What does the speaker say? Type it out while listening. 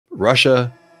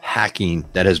Russia hacking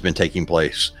that has been taking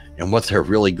place and what they're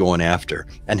really going after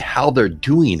and how they're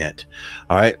doing it.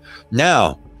 All right.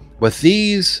 Now, with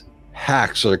these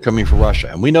hacks that are coming from Russia,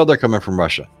 and we know they're coming from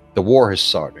Russia, the war has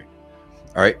started.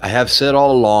 All right. I have said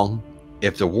all along,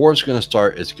 if the war is going to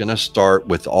start, it's going to start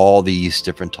with all these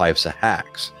different types of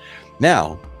hacks.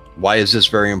 Now, why is this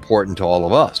very important to all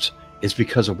of us? It's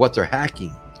because of what they're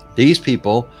hacking. These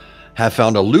people have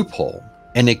found a loophole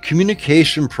in a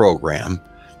communication program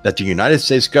that the United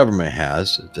States government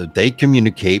has, that they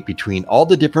communicate between all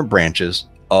the different branches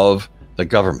of the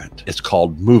government. It's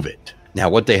called Move It. Now,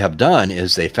 what they have done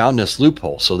is they found this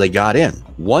loophole, so they got in.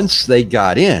 Once they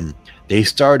got in, they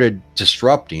started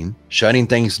disrupting, shutting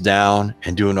things down,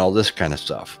 and doing all this kind of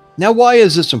stuff. Now, why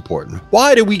is this important?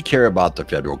 Why do we care about the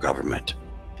federal government?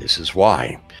 This is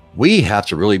why. We have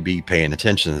to really be paying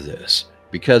attention to this,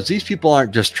 because these people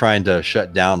aren't just trying to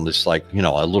shut down this, like, you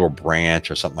know, a little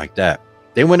branch or something like that.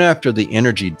 They went after the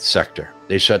energy sector.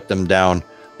 They shut them down.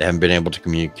 They haven't been able to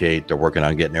communicate. They're working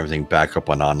on getting everything back up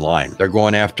and online. They're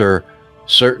going after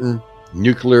certain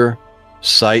nuclear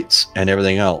sites and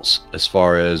everything else as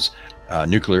far as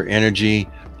nuclear energy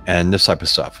and this type of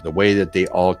stuff. The way that they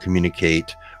all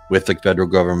communicate with the federal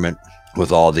government,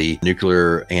 with all the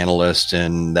nuclear analysts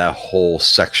and that whole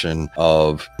section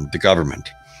of the government.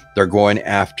 They're going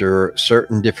after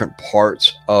certain different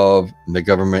parts of the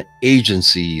government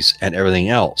agencies and everything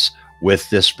else with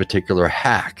this particular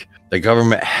hack. The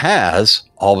government has,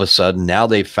 all of a sudden, now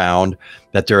they found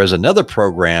that there is another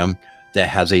program that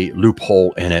has a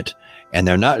loophole in it, and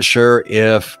they're not sure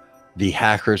if the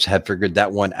hackers have figured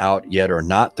that one out yet or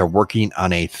not. They're working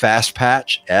on a fast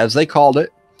patch, as they called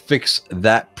it, fix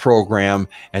that program,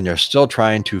 and they're still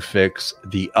trying to fix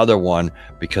the other one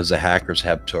because the hackers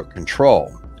have took control.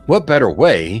 What better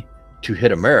way to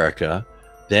hit America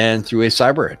than through a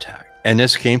cyber attack? And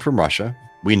this came from Russia.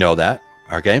 We know that.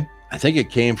 Okay. I think it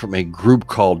came from a group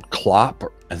called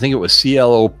CLOP. I think it was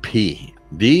CLOP.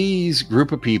 These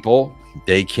group of people,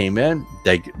 they came in,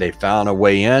 they found a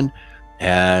way in,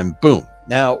 and boom.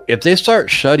 Now, if they start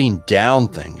shutting down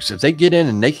things, if they get in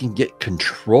and they can get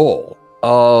control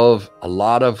of a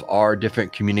lot of our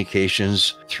different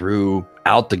communications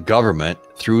throughout the government,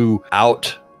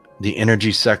 throughout the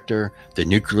energy sector, the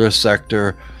nuclear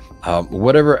sector,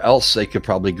 whatever else they could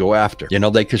probably go after. You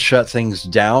know, they could shut things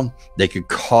down. They could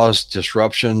cause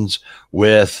disruptions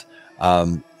with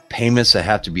payments that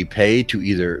have to be paid to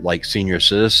either like senior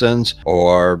citizens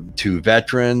or to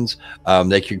veterans.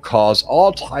 They could cause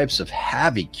all types of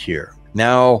havoc here.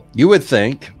 Now, you would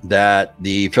think that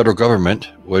the federal government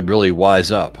would really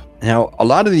wise up. Now, a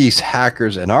lot of these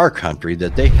hackers in our country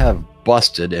that they have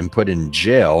busted and put in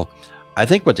jail, I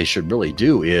think what they should really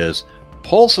do is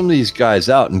pull some of these guys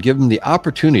out and give them the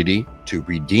opportunity to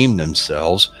redeem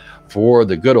themselves for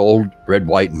the good old red,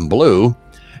 white, and blue,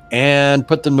 and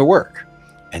put them to work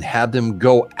and have them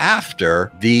go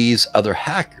after these other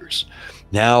hackers.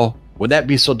 Now, would that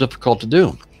be so difficult to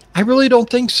do? I really don't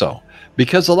think so,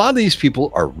 because a lot of these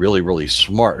people are really, really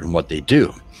smart in what they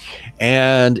do.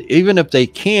 And even if they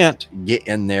can't get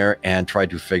in there and try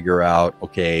to figure out,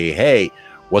 okay, hey,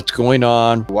 what's going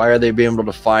on? Why are they being able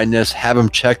to find this? Have them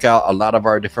check out a lot of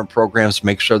our different programs,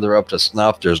 make sure they're up to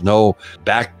snuff. There's no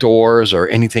back doors or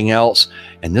anything else.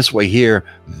 And this way here,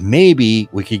 maybe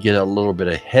we could get a little bit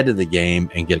ahead of the game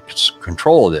and get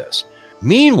control of this.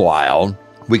 Meanwhile,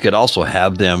 we could also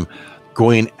have them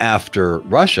going after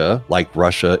Russia like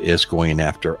Russia is going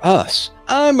after us.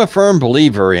 I'm a firm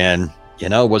believer in, you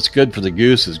know, what's good for the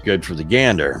goose is good for the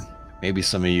gander. Maybe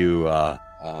some of you, I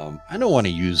don't want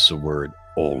to use the word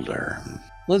older.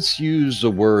 Let's use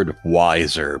the word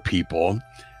wiser people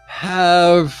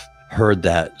have heard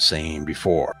that saying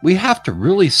before. We have to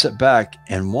really sit back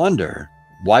and wonder,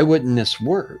 why wouldn't this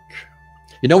work?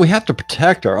 You know, we have to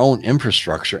protect our own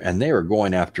infrastructure, and they are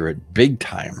going after it big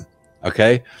time.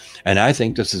 Okay. And I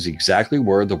think this is exactly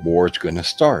where the war is going to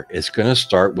start. It's going to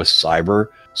start with cyber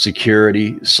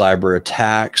security, cyber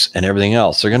attacks, and everything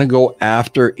else. They're going to go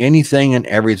after anything and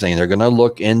everything. They're going to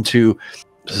look into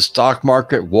the stock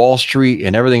market, Wall Street,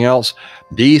 and everything else.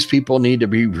 These people need to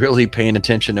be really paying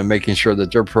attention and making sure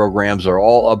that their programs are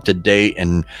all up to date,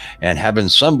 and having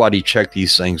somebody check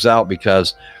these things out,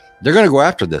 because they're going to go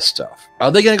after this stuff. Are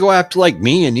they going to go after like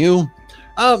me and you?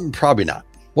 Probably not.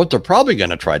 What they're probably going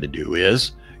to try to do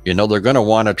is You know, they're going to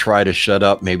want to try to shut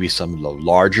up maybe some of the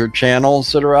larger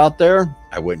channels that are out there.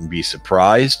 I wouldn't be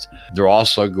surprised. They're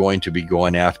also going to be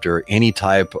going after any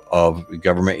type of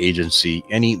government agency,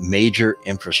 any major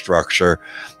infrastructure,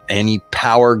 any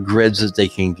power grids that they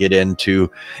can get into,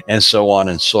 and so on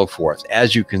and so forth.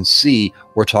 As you can see,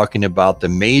 we're talking about the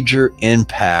major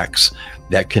impacts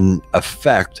that can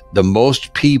affect the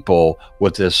most people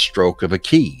with this stroke of a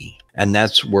key. And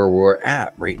that's where we're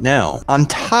at right now. On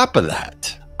top of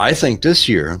that, I think this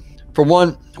year, for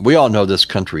one, we all know this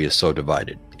country is so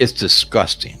divided. It's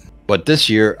disgusting. But this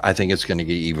year, I think it's going to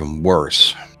get even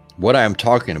worse. What I'm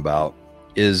talking about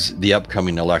is the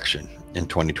upcoming election in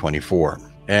 2024.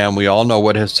 And we all know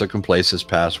what has taken place this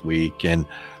past week. And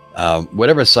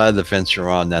whatever side of the fence you're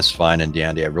on, that's fine and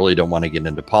dandy. I really don't want to get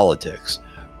into politics.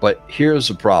 But here's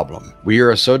the problem. We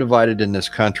are so divided in this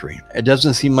country. It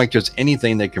doesn't seem like there's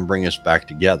anything that can bring us back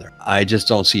together. I just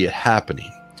don't see it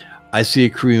happening. I see it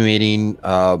creating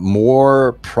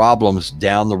more problems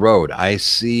down the road. I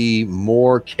see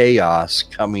more chaos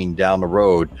coming down the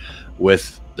road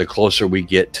with the closer we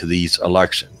get to these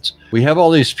elections. We have all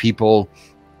these people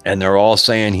and they're all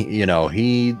saying, you know,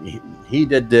 he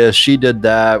did this, she did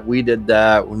that, we did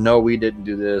that. No, we didn't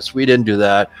do this, we didn't do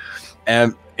that.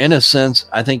 And in a sense,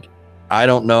 I think, I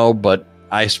don't know, but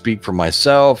I speak for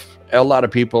myself. A lot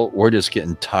of people, we're just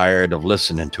getting tired of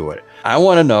listening to it. I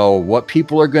want to know what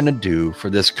people are going to do for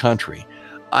this country.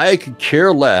 I could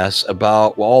care less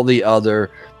about all the other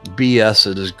BS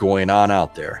that is going on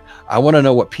out there. I want to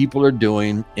know what people are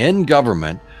doing in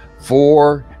government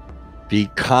for the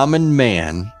common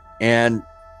man and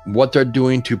what they're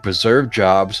doing to preserve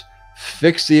jobs,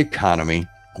 fix the economy.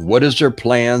 What is their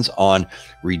plans on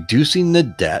reducing the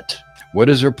debt? What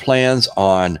is their plans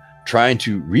on trying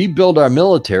to rebuild our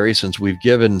military, since we've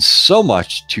given so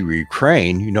much to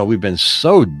Ukraine? You know, we've been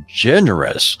so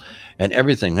generous and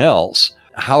everything else.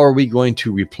 How are we going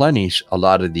to replenish a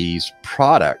lot of these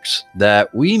products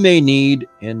that we may need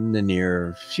in the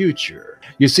near future?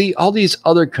 You see, all these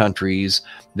other countries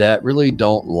that really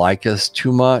don't like us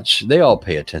too much, they all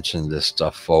pay attention to this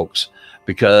stuff, folks,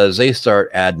 because they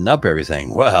start adding up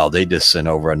everything. Well, they just sent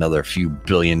over another few $1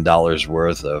 billion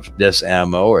worth of this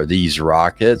ammo or these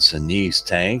rockets and these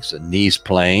tanks and these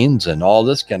planes and all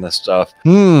this kind of stuff.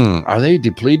 Are they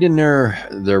depleting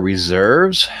their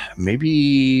reserves?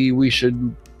 Maybe we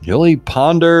should really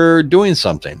ponder doing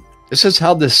something. This is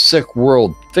how this sick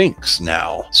world thinks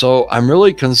now. So I'm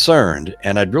really concerned,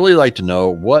 and I'd really like to know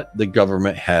what the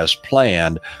government has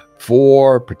planned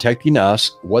for protecting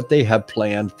us, what they have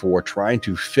planned for trying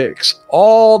to fix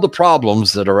all the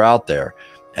problems that are out there.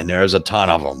 And there's a ton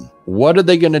of them. What are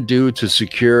they going to do to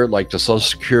secure, like, the Social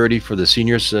Security for the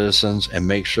senior citizens and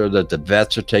make sure that the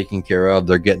vets are taken care of,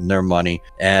 they're getting their money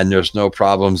and there's no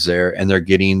problems there, and they're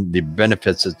getting the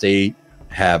benefits that they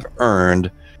have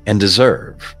earned and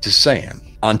deserve? Just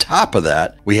saying. On top of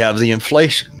that, we have the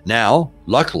inflation. Now,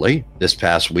 luckily, this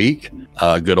past week,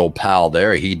 good old pal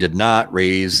there, he did not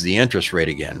raise the interest rate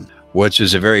again, which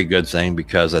is a very good thing,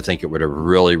 because I think it would have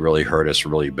really, really hurt us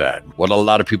really bad. What a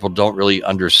lot of people don't really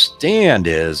understand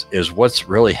is what's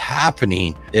really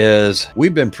happening is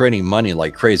we've been printing money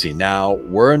like crazy. Now,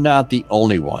 we're not the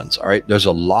only ones, all right? There's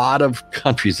a lot of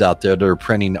countries out there that are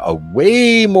printing a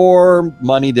way more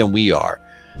money than we are.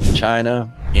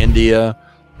 China, India,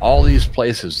 all these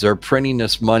places, they're printing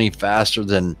this money faster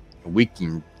than we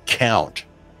can count,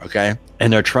 okay?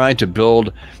 And they're trying to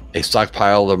build a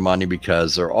stockpile of their money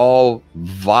because they're all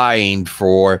vying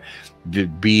for to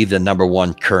be the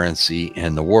 #1 currency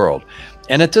in the world.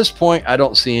 And at this point, I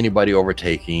don't see anybody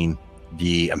overtaking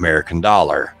the American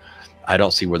dollar. I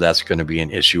don't see where that's going to be an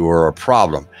issue or a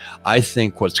problem. I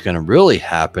think what's going to really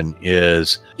happen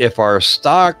is if our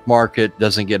stock market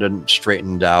doesn't get it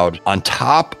straightened out on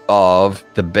top of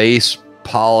the base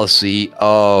policy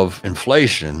of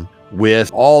inflation,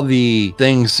 with all the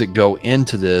things that go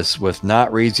into this, with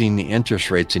not raising the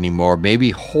interest rates anymore,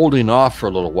 maybe holding off for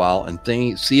a little while and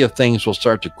see if things will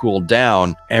start to cool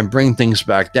down and bring things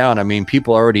back down. I mean,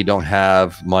 people already don't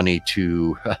have money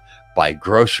to buy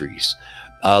groceries,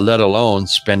 let alone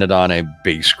spend it on a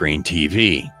big screen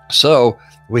TV. So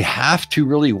we have to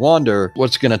really wonder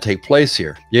what's going to take place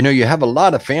here. You know, you have a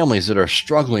lot of families that are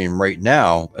struggling right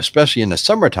now, especially in the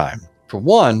summertime. For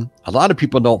one, a lot of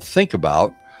people don't think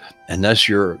about, unless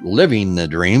you're living the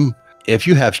dream, if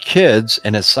you have kids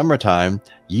and it's summertime,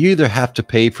 you either have to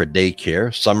pay for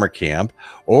daycare, summer camp,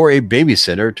 or a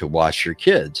babysitter to watch your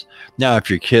kids. Now, if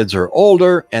your kids are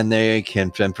older and they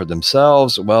can fend for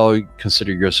themselves, well,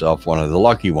 consider yourself one of the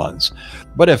lucky ones.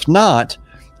 But if not,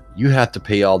 you have to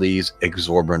pay all these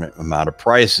exorbitant amount of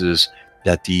prices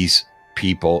that these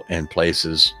people and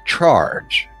places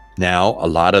charge. Now, a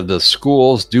lot of the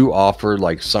schools do offer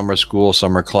like summer school,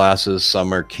 summer classes,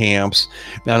 summer camps,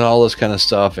 and all this kind of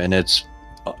stuff. And it's,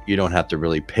 you don't have to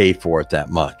really pay for it that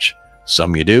much.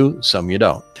 Some you do, some you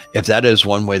don't. If that is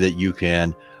one way that you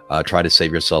can try to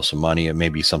save yourself some money, it may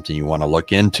be something you want to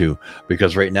look into,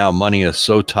 because right now money is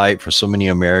so tight for so many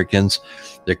Americans.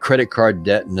 The credit card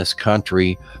debt in this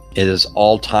country is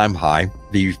all-time high.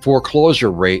 The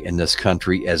foreclosure rate in this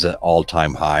country is at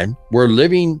all-time high. We're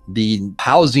living the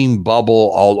housing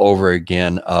bubble all over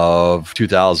again of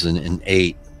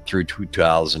 2008 through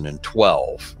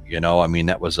 2012. You know, I mean,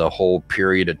 that was a whole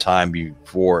period of time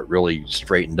before it really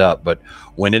straightened up. But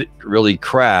when it really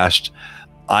crashed,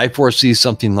 I foresee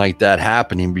something like that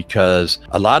happening, because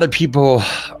a lot of people,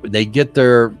 they get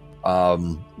their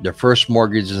first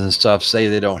mortgages and stuff, say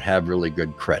they don't have really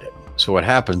good credit. So what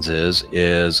happens is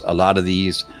a lot of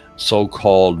these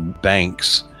so-called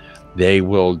banks, they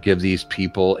will give these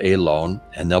people a loan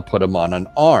and they'll put them on an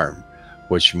ARM,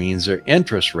 which means their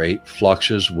interest rate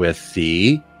fluctuates with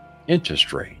the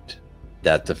interest rate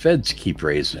that the feds keep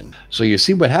raising. So you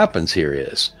see what happens here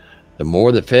is, the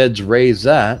more the feds raise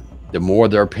that, the more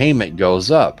their payment goes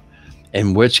up,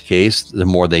 in which case, the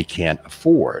more they can't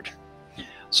afford.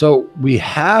 So we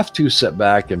have to sit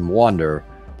back and wonder,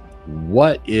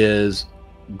 what is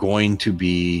going to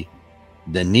be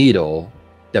the needle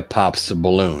that pops the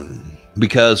balloon?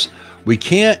 Because we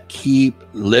can't keep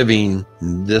living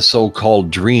this so-called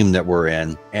dream that we're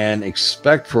in and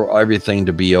expect for everything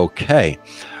to be okay.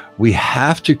 We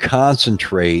have to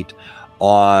concentrate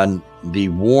on the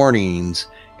warnings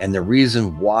and the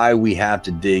reason why we have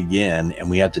to dig in, and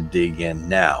we have to dig in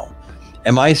now.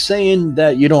 Am I saying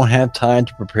that you don't have time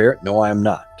to prepare? No, I am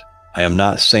not. I am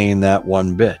not saying that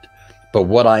one bit. But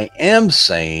what I am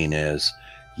saying is,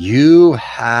 you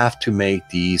have to make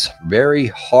these very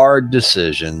hard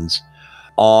decisions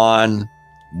on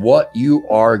what you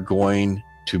are going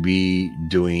to be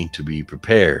doing to be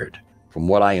prepared. From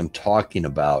what I am talking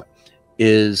about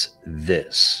is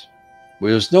this.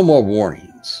 There's no more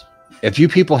warnings. If you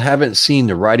people haven't seen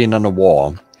the writing on the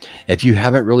wall, if you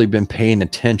haven't really been paying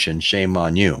attention, shame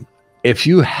on you. If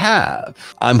you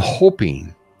have, I'm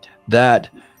hoping that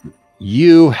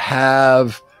you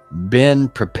have been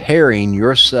preparing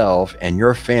yourself and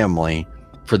your family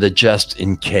for the just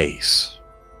in case.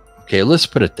 Okay, let's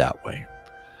put it that way.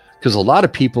 Because a lot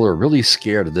of people are really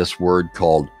scared of this word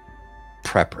called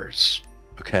preppers.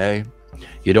 Okay?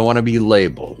 You don't want to be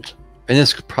labeled. And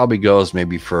this probably goes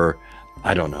maybe for,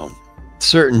 I don't know,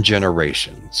 certain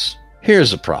generations.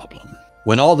 Here's the problem.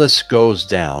 When all this goes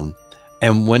down,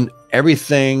 and when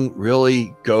everything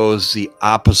really goes the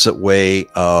opposite way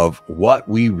of what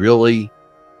we really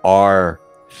are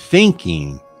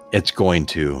thinking it's going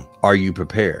to, are you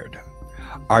prepared?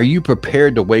 Are you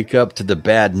prepared to wake up to the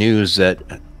bad news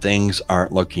that things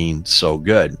aren't looking so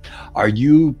good? Are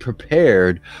you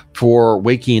prepared for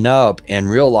waking up and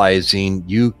realizing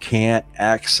you can't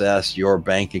access your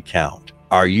bank account?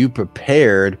 Are you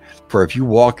prepared for if you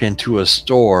walk into a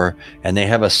store and they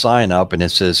have a sign up and it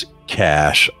says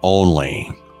cash only?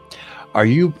 Are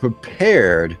you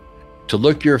prepared to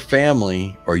look your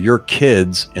family or your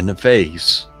kids in the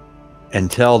face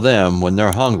and tell them when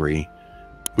they're hungry,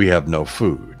 we have no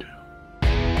food?